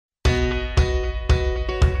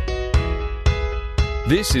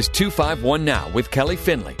This is 251 Now with Kelly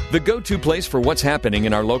Finley, the go-to place for what's happening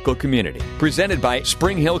in our local community. Presented by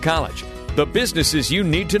Spring Hill College. The businesses you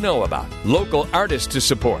need to know about, local artists to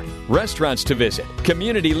support, restaurants to visit,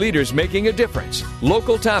 community leaders making a difference,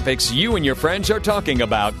 local topics you and your friends are talking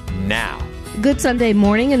about now. Good Sunday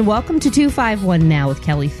morning and welcome to 251 Now with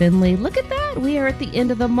Kelly Finley. Look at that. We are at the end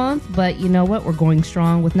of the month, but you know what? We're going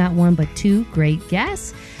strong with not one but two great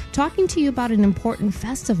guests talking to you about an important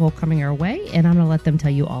festival coming our way, and I'm going to let them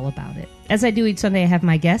tell you all about it. As I do each Sunday, I have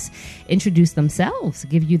my guests introduce themselves,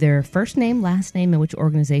 give you their first name, last name, and which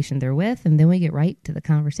organization they're with, and then we get right to the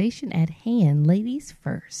conversation at hand. Ladies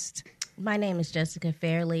first. My name is Jessica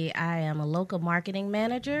Fairley. I am a local marketing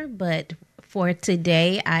manager, but for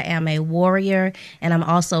today, I am a warrior, and I'm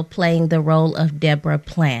also playing the role of Deborah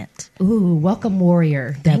Plant. Ooh, welcome,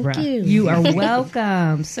 warrior, Deborah. Thank you. You are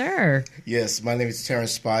welcome, sir. Yes, my name is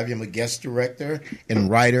Terrence Spivey. I'm a guest director and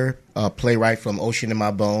writer, playwright from Ocean in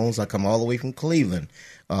My Bones. I come all the way from Cleveland,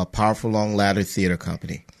 Powerful Long Ladder Theater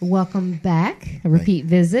Company. Welcome back, a repeat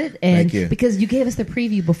visit. And Thank you. Because you gave us the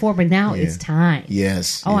preview before, but now it's time.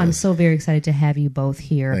 Yes. Oh, yes. I'm so very excited to have you both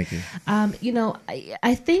here. Thank you.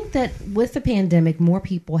 I think that with the pandemic, more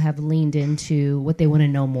people have leaned into what they want to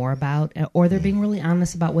know more about, or they're being really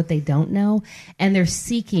honest about what they don't know, and they're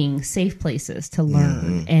seeking safe places to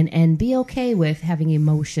learn and be okay with having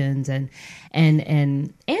emotions and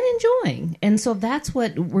enjoying. And so that's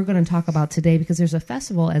what we're going to talk about today, because there's a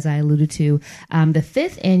festival, as I alluded to, the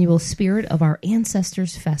 5th annual Spirit of Our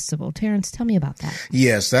Ancestors Festival. Terrence, tell me about that.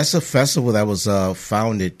 Yes, that's a festival that was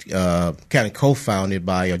founded, kind of co-founded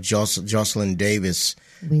by Jocelyn Davis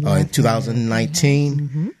in 2019.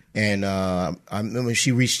 Mm-hmm. And I remember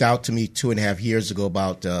she reached out to me 2.5 years ago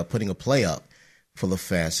about putting a play up for the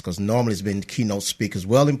fest, because normally it's been keynote speakers,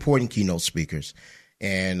 important keynote speakers,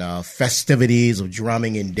 and festivities of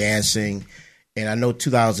drumming and dancing. And I know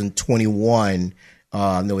 2021,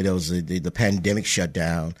 I know there was the pandemic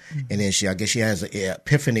shutdown, and then I guess she has an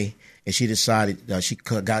epiphany, and she decided she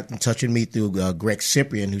got in touch with me through Greg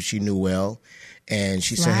Cyprian, who she knew well. And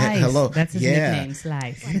she said, "Hello." That's his nickname,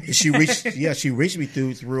 Slice. She reached me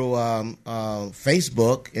through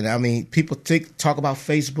Facebook, and I mean, people talk about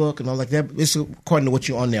Facebook and all like that. It's according to what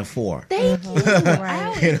you're on there for. Thank you.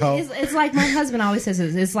 Right. It's like my husband always says,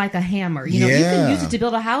 it's like a hammer. You can use it to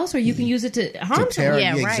build a house, or you can use it to harm someone.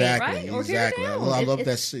 Yeah, exactly. Or tear it down. Well, I love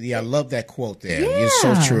that. Yeah, I love that quote there. Yeah. It's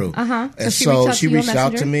so true. And so she reached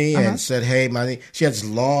out to me and said, "Hey, she had this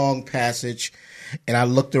long passage." And I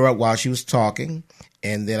looked her up while she was talking,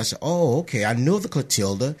 and then I said, "Oh, okay." I knew the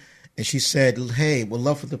Clotilda, and she said, "Hey, we'd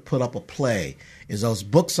love to put up a play. There's those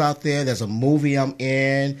books out there. There's a movie I'm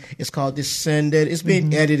in. It's called Descended. It's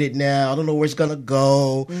being edited now. I don't know where it's gonna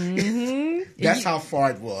go." That's how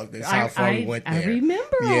far it was. That's how far we went there. I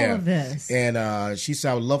remember all of this. And she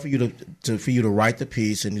said, "I would love for you to write the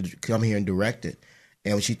piece and to come here and direct it."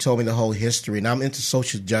 And she told me the whole history. And I'm into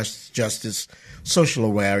social justice, social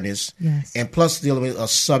awareness, and plus dealing with a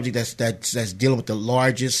subject that's dealing with the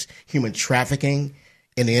largest human trafficking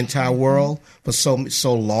in the entire world for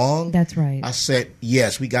so long. That's right. I said,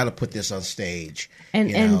 yes, we got to put this on stage. And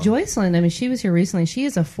Joycelyn, I mean, she was here recently. She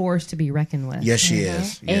is a force to be reckoned with. Yes, she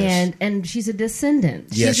is. Yes. And she's a descendant.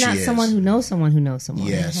 Yes, she's not someone who knows someone who knows someone.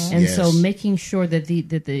 Yes. And so making sure that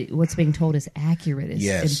the what's being told is accurate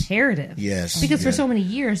is imperative. Yes. Because for so many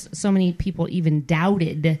years, so many people even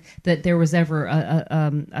doubted that there was ever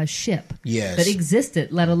a ship that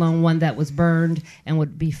existed, let alone one that was burned and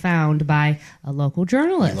would be found by a local journalist.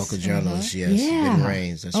 Yes. Yeah. Ben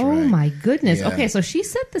Rains, that's right. Oh, my goodness. Yeah. Okay, so she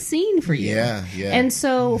set the scene for you. Yeah. And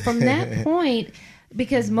so from that point,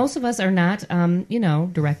 because most of us are not,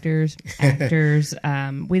 directors, actors,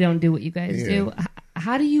 we don't do what you guys do.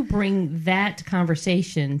 How do you bring that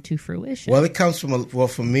conversation to fruition? Well, it comes from,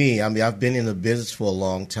 for me, I mean, I've been in the business for a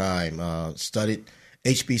long time, studied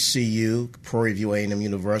HBCU, Prairie View A&M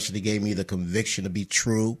University, gave me the conviction to be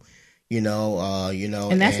true. And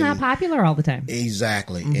that's not popular all the time.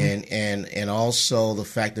 Exactly. And also the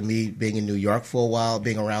fact of me being in New York for a while,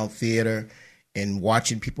 being around theater and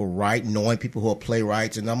watching people write, knowing people who are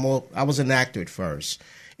playwrights. And I was an actor at first,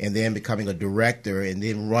 and then becoming a director, and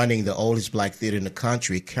then running the oldest black theater in the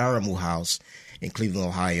country, Caramoo House in Cleveland,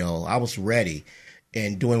 Ohio. I was ready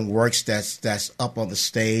and doing works that's up on the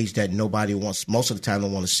stage that nobody wants, most of the time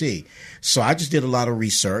don't want to see. So I just did a lot of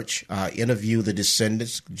research, interviewed the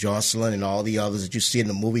descendants, Jocelyn and all the others that you see in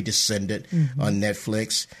the movie Descendant on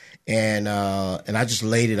Netflix. And I just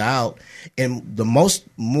laid it out. And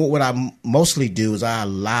what I mostly do is I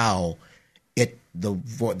allow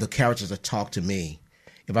the characters to talk to me.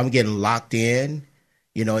 If I'm getting locked in,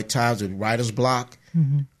 at times with writer's block,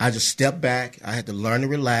 I just stepped back. I had to learn to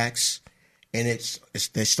relax, and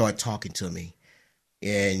they started talking to me.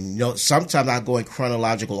 And, sometimes I go in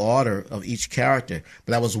chronological order of each character.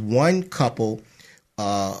 But that was one couple,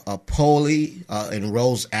 Polly and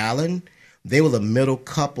Rose Allen. They were the middle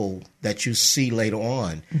couple that you see later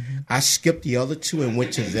on. I skipped the other two and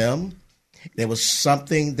went to them. There was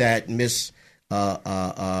something that Miss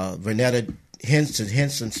Vernetta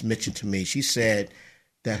Henson mentioned to me. She said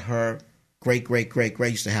that her great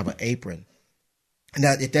used to have an apron.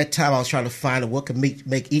 Now, at that time, I was trying to find out what could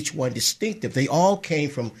make each one distinctive. They all came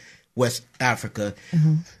from West Africa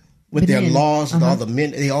with their laws and all the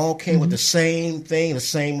men. They all came with the same thing, the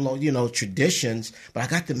same, traditions. But I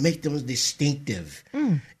got to make them distinctive.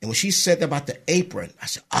 And when she said that about the apron, I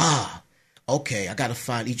said, okay, I got to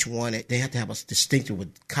find each one. They have to have a distinctive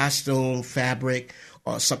with costume, fabric,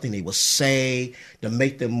 or something they would say to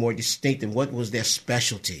make them more distinctive. What was their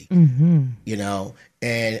specialty?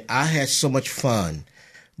 And I had so much fun,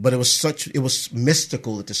 but it was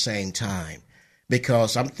mystical at the same time,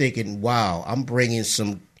 because I'm thinking, wow, I'm bringing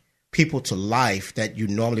some people to life that you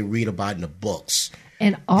normally read about in the books.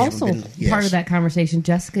 And also part of that conversation,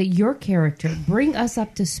 Jessica, your character, bring us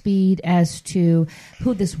up to speed as to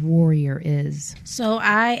who this warrior is. So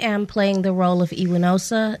I am playing the role of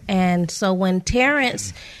Iwinosa, and so when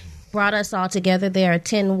Terrence brought us all together, there are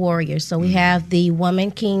 10 warriors. So we have the woman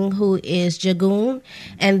king, who is Jagun,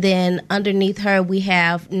 and then underneath her we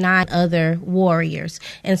have 9 other warriors.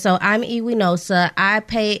 And so I'm Iwinosa. I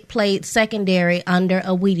played secondary under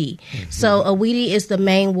Awidi. So Awidi is the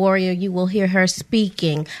main warrior. You will hear her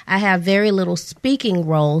speaking. I have very little speaking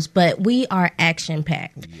roles, but we are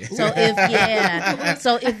action-packed. So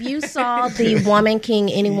if you saw the woman king,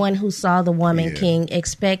 anyone who saw the woman king,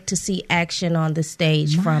 expect to see action on the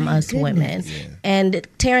stage from us women. And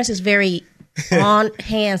Terrence is very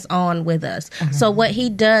hands-on with us. So what he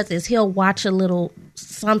does is he'll watch a little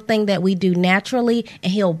something that we do naturally,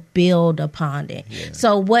 and he'll build upon it.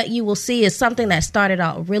 So what you will see is something that started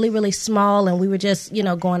out really, really small, and we were just,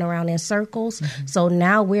 going around in circles. So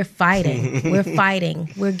now we're fighting.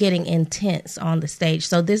 We're getting intense on the stage.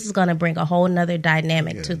 So this is going to bring a whole nother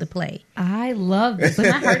dynamic to the play. I love this. So my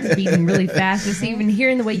heart is beating really fast just even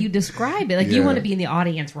hearing the way you describe it. Like you want to be in the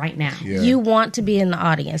audience right now. You want to be in the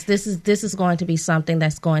audience. This is going to be something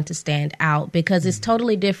that's going to stand out, because it's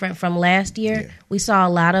totally different from last year. We saw a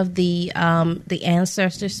lot of the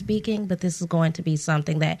ancestors speaking, but this is going to be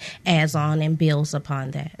something that adds on and builds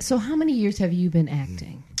upon that. So how many years have you been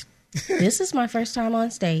acting? This is my first time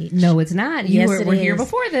on stage. No, it's not. You were here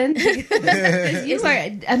before then. This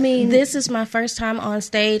is my first time on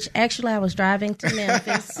stage. Actually, I was driving to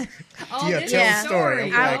Memphis. Tell the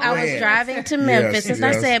story. I was driving to Memphis, and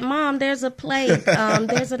I said, "Mom, there's a play.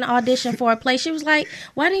 There's an audition for a play." She was like,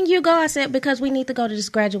 "Why didn't you go?" I said, "Because we need to go to this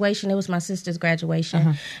graduation." It was my sister's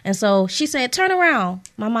graduation. And so she said, "Turn around."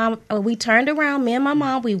 My mom, we turned around, me and my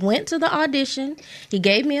mom, we went to the audition. He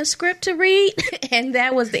gave me a script to read, and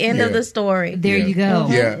that was the end of the story. There you go.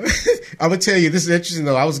 Yeah. I'm going to tell you, this is interesting,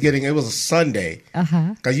 though. It was a Sunday.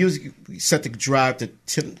 Because you set the drive to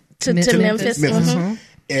Memphis.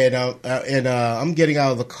 And I'm getting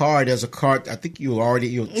out of the car. There's a car. I think you're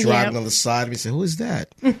driving on the side of me. I said, "Who is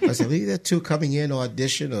that?" I said, "These are 2 coming in to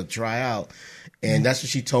audition or try out." And that's when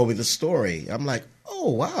she told me the story. I'm like,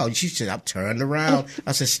 "Oh, wow." She said, "I'm turned around."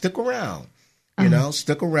 I said, "Stick around."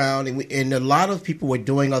 Stick around. And a lot of people were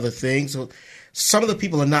doing other things. So some of the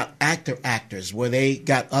people are not actors where they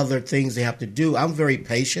got other things they have to do. I'm very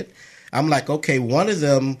patient. I'm like, okay, one of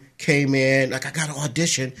them came in, like, I got an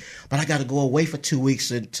audition, but I got to go away for 2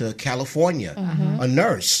 weeks to California, a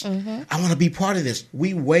nurse. I want to be part of this.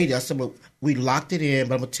 We waited. I said, well, we locked it in,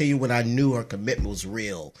 but I'm going to tell you when I knew her commitment was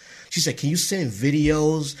real. She said, "Can you send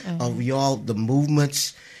videos of y'all, the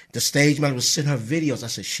movements?" The stage manager would send her videos. I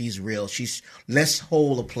said, "She's real. Let's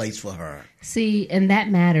hold a place for her." See, and that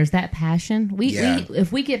matters, that passion. We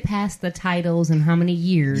if we get past the titles and how many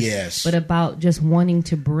years, but about just wanting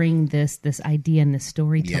to bring this idea and this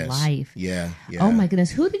story to life. Oh my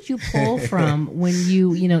goodness, who did you pull from when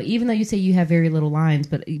you even though you say you have very little lines,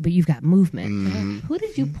 but you've got movement. Who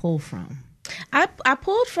did you pull from? I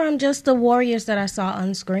pulled from just the warriors that I saw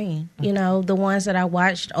on screen, the ones that I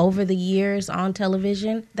watched over the years on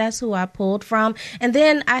television. That's who I pulled from. And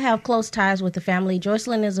then I have close ties with the family.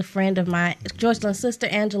 Joycelyn is a friend of mine. Joycelyn's sister,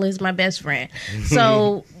 Angela, is my best friend.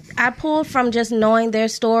 So I pulled from just knowing their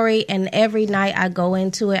story, and every night I go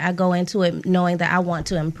into it knowing that I want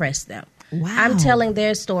to impress them. Wow. I'm telling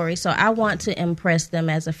their story, so I want to impress them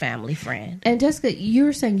as a family friend. And Jessica, you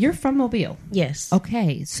were saying you're from Mobile. Yes.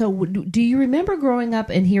 Okay. So do you remember growing up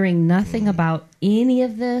and hearing nothing about any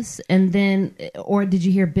of this? And then, or did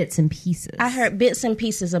you hear bits and pieces? I heard bits and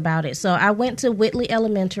pieces about it. So I went to Whitley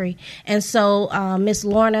Elementary, and so Miss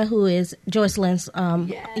Lorna, who is Joycelyn's,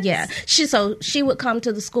 she would come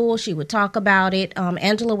to the school. She would talk about it.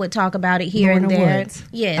 Angela would talk about it here Lorna and there. Woods.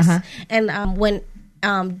 Yes. Uh-huh. And when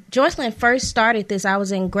Joycelyn first started this, I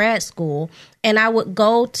was in grad school, and I would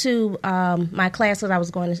go to my classes. I was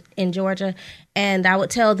going in Georgia, and I would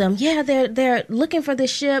tell them, yeah, they're looking for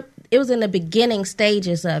this ship. It was in the beginning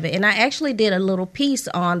stages of it, and I actually did a little piece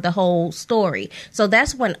on the whole story. So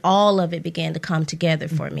that's when all of it began to come together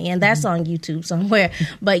for me, and that's on YouTube somewhere.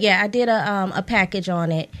 But yeah, I did a package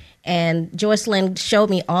on it. And Joycelyn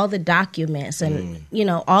showed me all the documents and,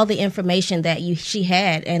 all the information that she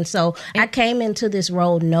had. And so I came into this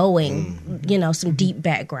role knowing, some deep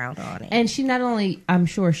background on it. And she not only, I'm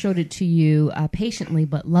sure, showed it to you patiently,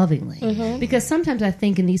 but lovingly. Mm-hmm. Because sometimes I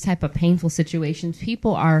think in these type of painful situations,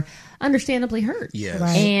 people are understandably hurt. Yes.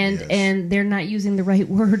 Right. And they're not using the right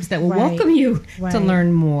words that will welcome you to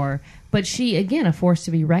learn more. But she, again, a force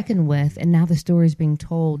to be reckoned with. And now the story is being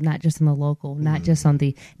told, not just on the local, not just on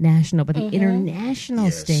the national, but the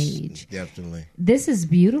international stage. Definitely. This is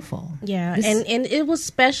beautiful. Yeah. And it was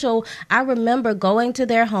special. I remember going to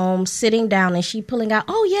their home, sitting down, and she pulling out,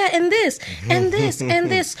 oh, yeah, and this, and this,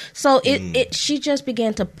 and this. So she just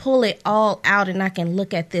began to pull it all out, and I can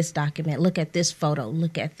look at this document, look at this photo,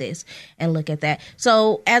 look at this, and look at that.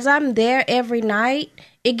 So as I'm there every night,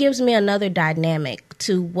 it gives me another dynamic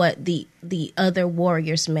to what the other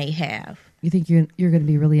warriors may have. You think you're going to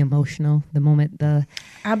be really emotional the moment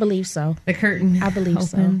I believe so. The curtain I believe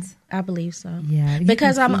opens? so. I believe so. Yeah,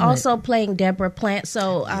 because I'm also playing Deborah Plant,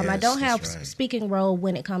 so I don't have right. speaking role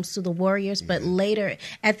when it comes to the Warriors. But later,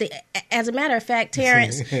 as a matter of fact,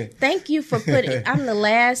 Terrence, thank you for putting. I'm the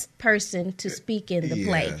last person to speak in the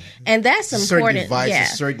play, and that's important.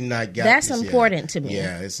 That's important to me.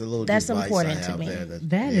 Yeah, it's a little. That's important to me.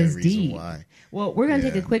 That is deep. Why. Well, we're going to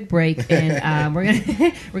take a quick break, and we're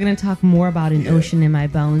going to talk more about An Ocean in My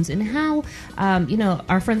Bones and how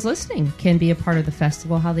our friends listening can be a part of the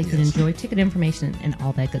festival, how they can enjoy ticket information and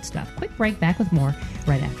all that good stuff. Quick break, back with more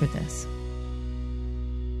right after this.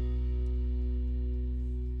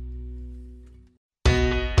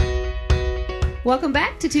 Welcome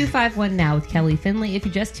back to 251 Now with Kelly Finley. If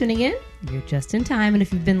you're just tuning in, you're just in time. And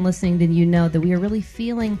if you've been listening, then you know that we are really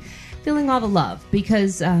feeling all the love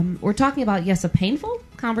because we're talking about, yes, a painful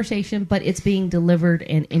conversation, but it's being delivered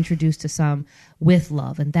and introduced to some with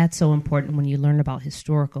love. And that's so important when you learn about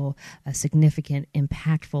historical, significant,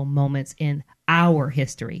 impactful moments in our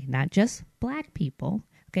history, not just Black people.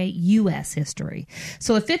 Okay, U.S. history.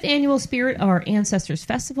 So the 5th annual Spirit of Our Ancestors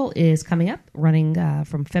Festival is coming up, running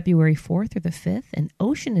from February 4th through the 5th. An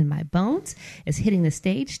Ocean in My Bones is hitting the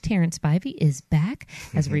stage. Terrence Spivey is back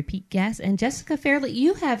as a repeat guest. And Jessica Fairley,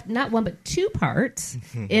 you have not one but 2 parts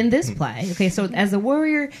in this play. Okay, so as a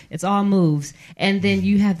warrior, it's all moves. And then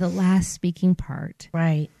you have the last speaking part.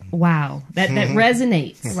 Right. Wow, that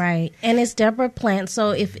resonates. Right. And it's Deborah Plant.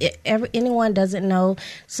 So if anyone doesn't know,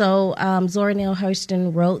 so Zora Neale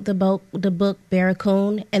Hurston wrote the book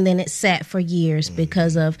Barracoon, and then it sat for years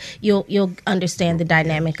because of, you'll understand the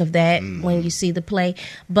dynamic of that when you see the play,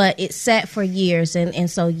 but it sat for years.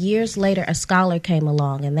 And so years later, a scholar came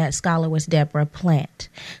along, and that scholar was Deborah Plant.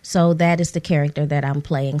 So that is the character that I'm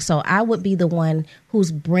playing. So I would be the one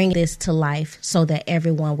who's bringing this to life so that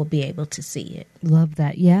everyone will be able to see it. Love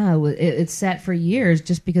that. Yeah, it sat for years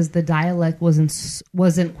just because the dialect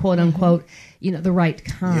wasn't quote unquote, the right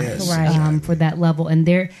kind for that level. And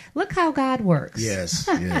look how God works. Yes,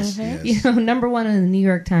 yes. Number 1 on the New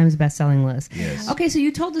York Times bestselling list. Yes. Okay, so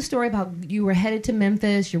you told the story about you were headed to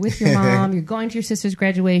Memphis. You're with your mom. You're going to your sister's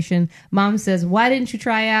graduation. Mom says, "Why didn't you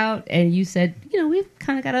try out?" And you said, "We've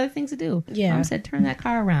kind of got other things to do." Yeah. Mom said, "Turn that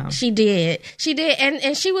car around." She did.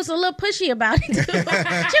 And she was a little pushy about it too. She was like,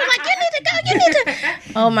 "You need to go. You need to."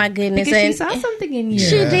 Oh my goodness! Because she saw something in you.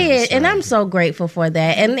 She did, and I'm so grateful for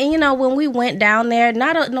that. And when we went down there,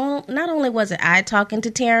 not only was it I talking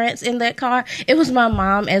to Terrence in that car, it was my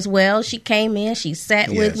mom as well. She came in, she sat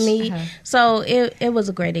with me, so it was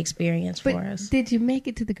a great experience for us. Did you make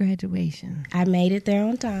it to the graduation? I made it there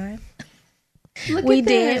on time. We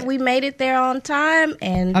did. We made it there on time,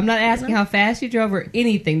 and I'm not asking how fast you drove or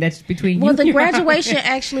anything. That's between you. Well, the and graduation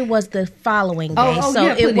actually was the following day,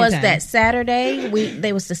 so it was that Saturday.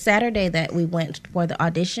 There was the Saturday that we went for the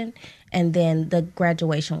audition, and then the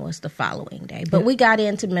graduation was the following day. But we got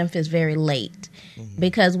into Memphis very late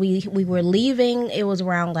because we were leaving. It was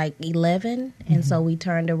around like 11, and so we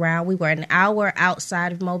turned around. We were an hour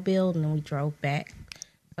outside of Mobile, and then we drove back.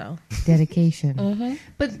 So dedication.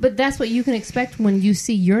 But that's what you can expect when you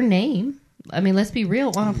see your name. I mean, let's be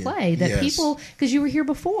real, on a play that people, because you were here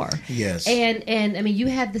before. Yes. And I mean, you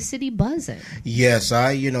had the city buzzing. Yes.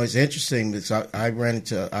 It's interesting because I ran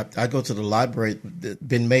into, I go to the library, the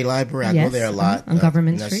Ben May Library. I go there a lot. On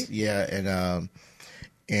Government Street. Yeah.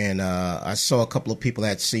 And I saw a couple of people that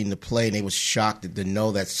had seen the play, and they were shocked to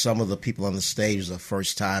know that some of the people on the stage was the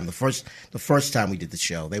first time. The first time we did the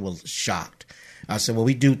show, they were shocked. I said, well,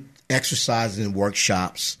 we do exercises and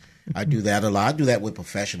workshops. I do that a lot. I do that with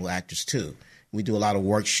professional actors, too. We do a lot of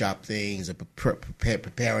workshop things and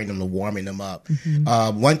preparing them and warming them up.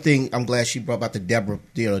 One thing I'm glad she brought about the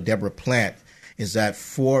Deborah Plant is that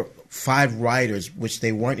 5 writers, which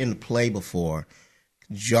they weren't in the play before,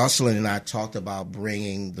 Jocelyn and I talked about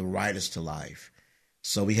bringing the writers to life.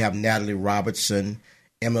 So we have Natalie Robertson,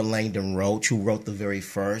 Emma Langdon Roach, who wrote the very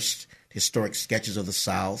first Historic Sketches of the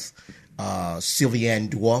South, Sylvia Ann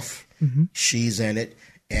Dwarf, she's in it,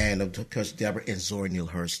 and of course Deborah and Zora Neale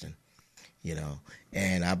Hurston,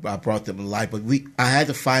 and I brought them to life. But I had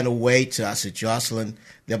to find a way to. I said, Jocelyn,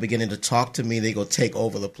 they're beginning to talk to me. They're gonna take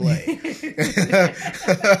over the play.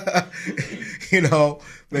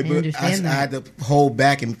 I had to hold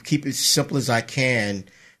back and keep it simple as I can.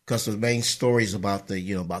 Because the main story is about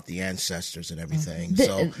the ancestors and everything.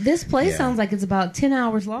 This play sounds like it's about 10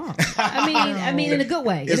 hours long. I mean, in a good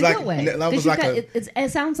way.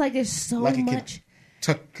 It sounds like there's so much.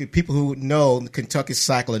 People who know Kentucky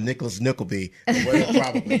Cycle and Nicholas Nickleby,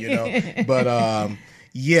 probably, But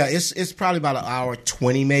it's probably about an hour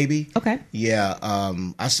 20 maybe. Okay. Yeah.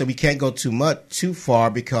 I said we can't go too far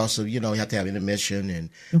because of you have to have intermission and.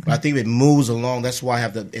 But I think it moves along. That's why I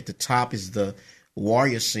have at the top is the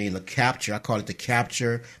warrior scene, the capture. I call it the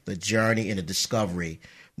capture, the journey, and the discovery.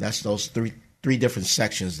 That's those three different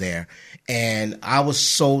sections there. And I was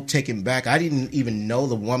so taken back. I didn't even know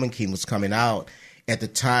the Woman King was coming out at the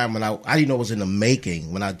time when I didn't know it was in the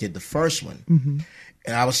making when I did the first one.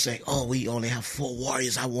 And I was saying, we only have 4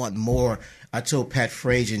 warriors. I want more. I told Pat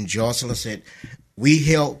Frazier and Jocelyn, I said, we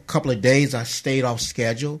held a couple of days. I stayed off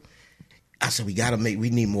schedule. I said, we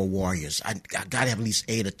need more warriors. I got to have at least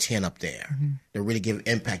 8 or 10 up there to really give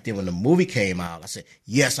impact. Then when the movie came out, I said,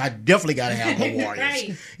 yes, I definitely got to have more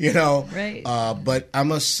warriors. Right. But I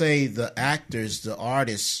must say the actors, the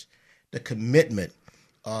artists, the commitment,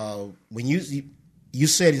 when you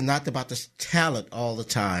said it's not about the talent all the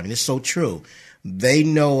time, and it's so true. They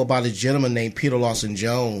know about a gentleman named Peter Lawson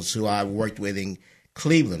Jones who I worked with in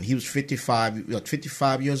Cleveland. He was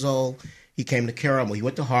 55 years old. He came to Carolina. He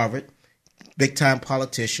went to Harvard. Big-time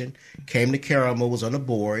politician, came to Carolina, was on the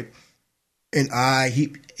board, and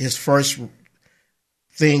his first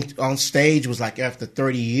thing on stage was like after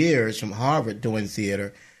 30 years from Harvard doing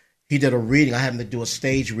theater, he did a reading. I had him to do a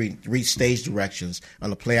stage read stage directions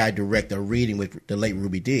on a play I directed, a reading with the late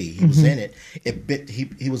Ruby Dee. He was in it.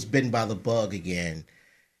 He was bitten by the bug again,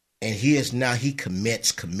 and he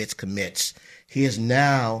commits. He is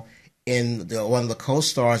now in one of the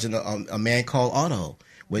co-stars in A Man Called Otto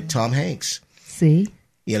with Tom Hanks. See,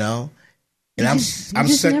 and you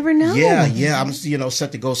just never know. Yeah. I'm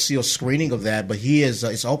set to go see a screening of that, but he is.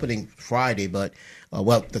 It's opening Friday, but the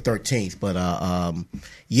 13th. But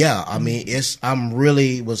I'm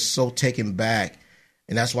really was so taken back,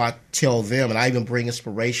 and that's why I tell them, and I even bring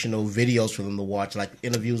inspirational videos for them to watch, like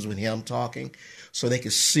interviews with him talking, so they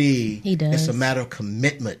can see. He does. It's a matter of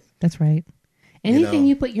commitment. That's right. Anything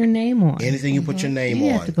you put your name on. Anything you put your name on.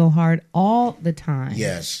 You have to go hard all the time.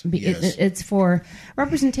 Yes. It's for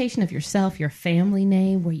representation of yourself, your family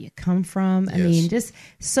name, where you come from. I mean, just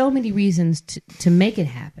so many reasons to make it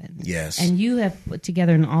happen. Yes. And you have put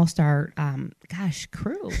together an all-star,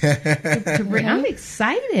 crew. I'm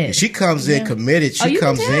excited. She comes in committed. She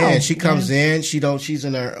comes in. She's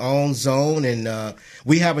in her own zone. And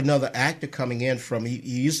we have another actor coming in from, he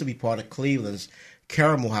used to be part of Cleveland's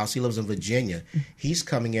Caramel House. He lives in Virginia. He's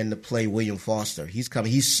coming in to play William Foster. He's coming.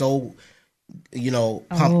 He's so,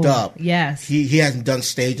 pumped up. Yes. He hasn't done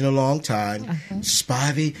stage in a long time.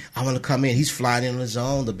 Spivey, I want to come in. He's flying in on his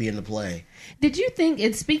own to be in the play. Did you think,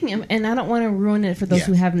 and I don't want to ruin it for those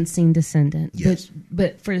who haven't seen Descendant,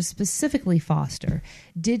 but for specifically Foster,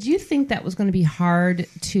 did you think that was going to be hard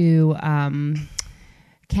to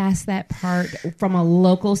cast that part from a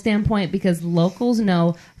local standpoint? Because locals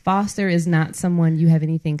know Foster is not someone you have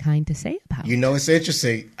anything kind to say about. You know, it's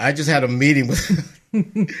interesting. I just had a meeting with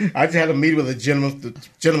a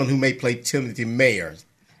gentleman who may play Timothy Mayer.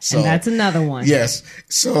 So and that's another one. Yes.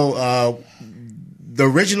 So the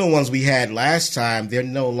original ones we had last time, they're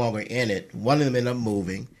no longer in it. One of them ended up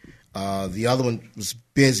moving. The other one was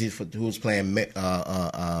busy who was playing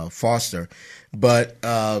Foster. But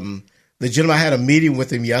the gentleman, I had a meeting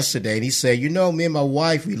with him yesterday, and he said, "You know, me and my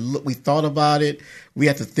wife, we thought about it. We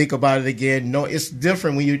have to think about it again. No, it's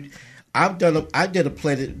different when you. I did a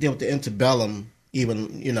play that dealt with the antebellum.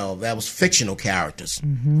 Even that was fictional characters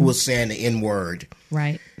who was saying the N word.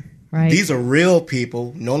 Right. Right. These are real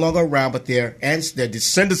people, no longer around, but their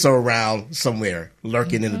descendants are around somewhere,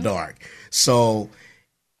 lurking in the dark. So,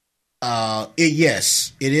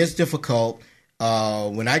 yes, it is difficult.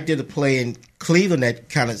 When I did a play in Cleveland that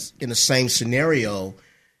kind of in the same scenario,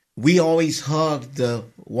 we always hugged the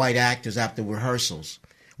white actors after rehearsals.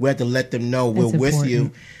 We had to let them know we're with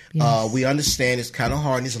you. Yes. We understand it's kind of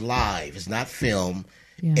hard and it's live. It's not film.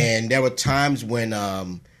 Yeah. And there were times when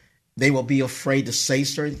they will be afraid to say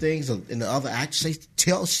certain things, and the other actors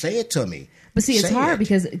say it to me. But see, it's hard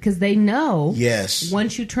because they know. Yes.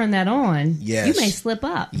 Once you turn that on, yes, you may slip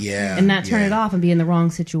up. Yeah. And not turn it off and be in the wrong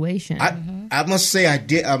situation. I must say I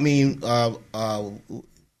did. I mean,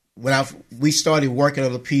 when we started working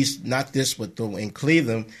on the piece, not this, but in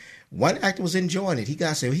Cleveland. One actor was enjoying it. He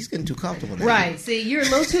got to say, he's getting too comfortable now. Right. See, you're a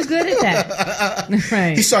little too good at that.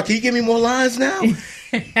 Right. He said, "Can you give me more lines now?"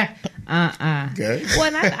 Okay. Well,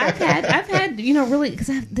 and I've had, really, because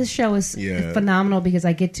this show is phenomenal because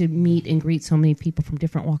I get to meet and greet so many people from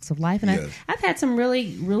different walks of life, and I've had some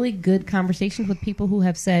really, really good conversations with people who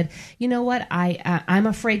have said, you know what, I'm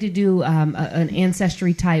afraid to do an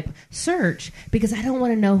ancestry type search because I don't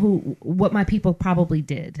want to know what my people probably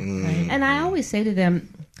did, right? And I always say to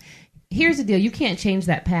them, here's the deal. You can't change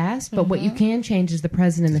that past, but what you can change is the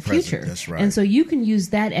present and the future. That's right. And so you can use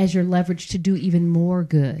that as your leverage to do even more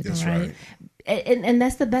good. That's right. And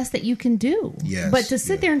that's the best that you can do. Yes. But to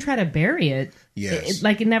sit there and try to bury it,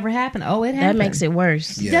 like it never happened. Oh, it happened. That makes it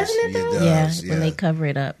worse. Yes, doesn't it, though? It does, when they cover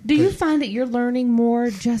it up. Do you find that you're learning more,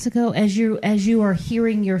 Jessica, as you are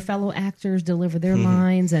hearing your fellow actors deliver their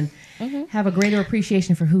lines and have a greater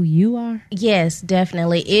appreciation for who you are? Yes,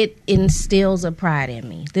 definitely. It instills a pride in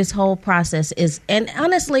me. This whole process and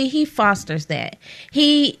honestly, he fosters that.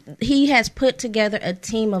 He has put together a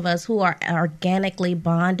team of us who are organically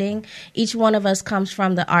bonding. Each one of us comes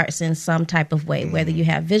from the arts in some type of way, whether you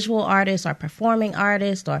have visual artists or performing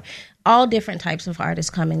artists or all different types of artists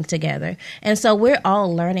coming together. And so we're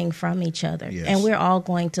all learning from each other. Yes. And we're all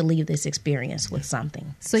going to leave this experience with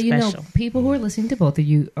something special. People who are listening to both of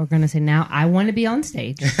you are going to say, now I want to be on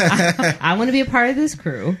stage. I want to be a part of this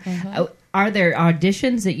crew. Are there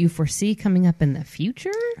auditions that you foresee coming up in the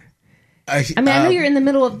future? I know you're in the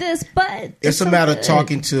middle of this, but it's a matter of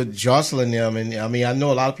talking to Jocelyn and them. And I mean, I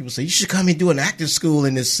know a lot of people say, you should come and do an acting school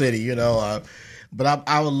in this city, But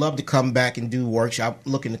I would love to come back and do workshops.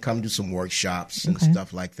 I'm looking to come do some workshops and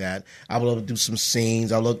stuff like that. I would love to do some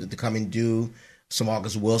scenes. I would love to come and do some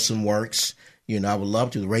August Wilson works. I would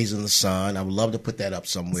love to Raising the Sun. I would love to put that up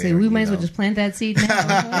somewhere. So we might as well just plant that seed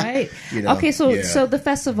now, right? Okay, so the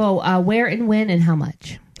festival, where and when and how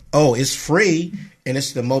much? Oh, it's free, and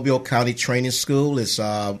it's the Mobile County Training School. It's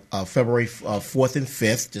February 4th and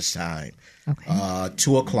 5th this time,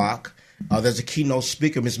 2:00. There's a keynote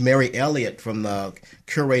speaker, Miss Mary Elliott, from the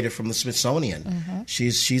curator from the Smithsonian.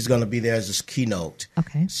 She's going to be there as this keynote.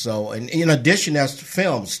 Okay. So, and in addition, there's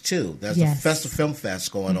films too. There's the Festive Film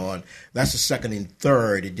Fest going on. That's the 2nd and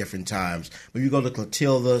 3rd at different times. When you go to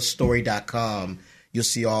ClotildaStory.com, you'll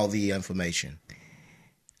see all the information.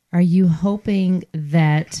 Are you hoping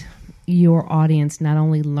that your audience not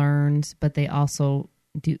only learns, but they also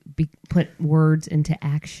put words into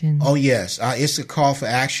action? Oh, yes. It's a call for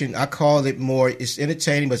action. I call it more, it's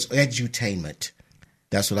entertaining, but it's edutainment.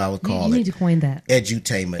 That's what I would call it. You need to coin that.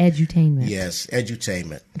 Edutainment. Edutainment. Yes,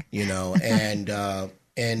 edutainment.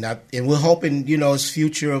 And we're hoping, its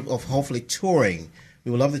future of hopefully touring.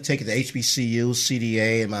 We would love to take it to HBCUs,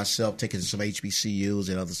 CDA, and myself take it to some HBCUs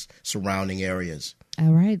and other surrounding areas.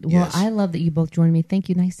 All right. Well, yes. I love that you both joined me. Thank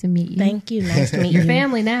you. Nice to meet you. Thank you. Nice to meet Your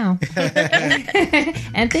family now.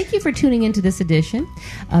 And thank you for tuning into this edition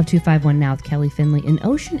of 251 Now with Kelly Finley. An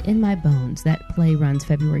Ocean in My Bones. That play runs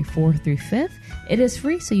February 4th through 5th. It is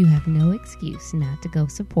free, so you have no excuse not to go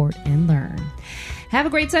support and learn. Have a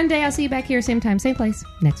great Sunday. I'll see you back here, same time, same place,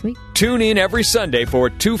 next week. Tune in every Sunday for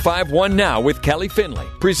 251 Now with Kelly Finley,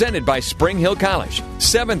 presented by Spring Hill College,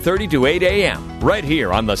 7:30 to 8 a.m., right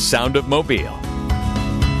here on the Sound of Mobile.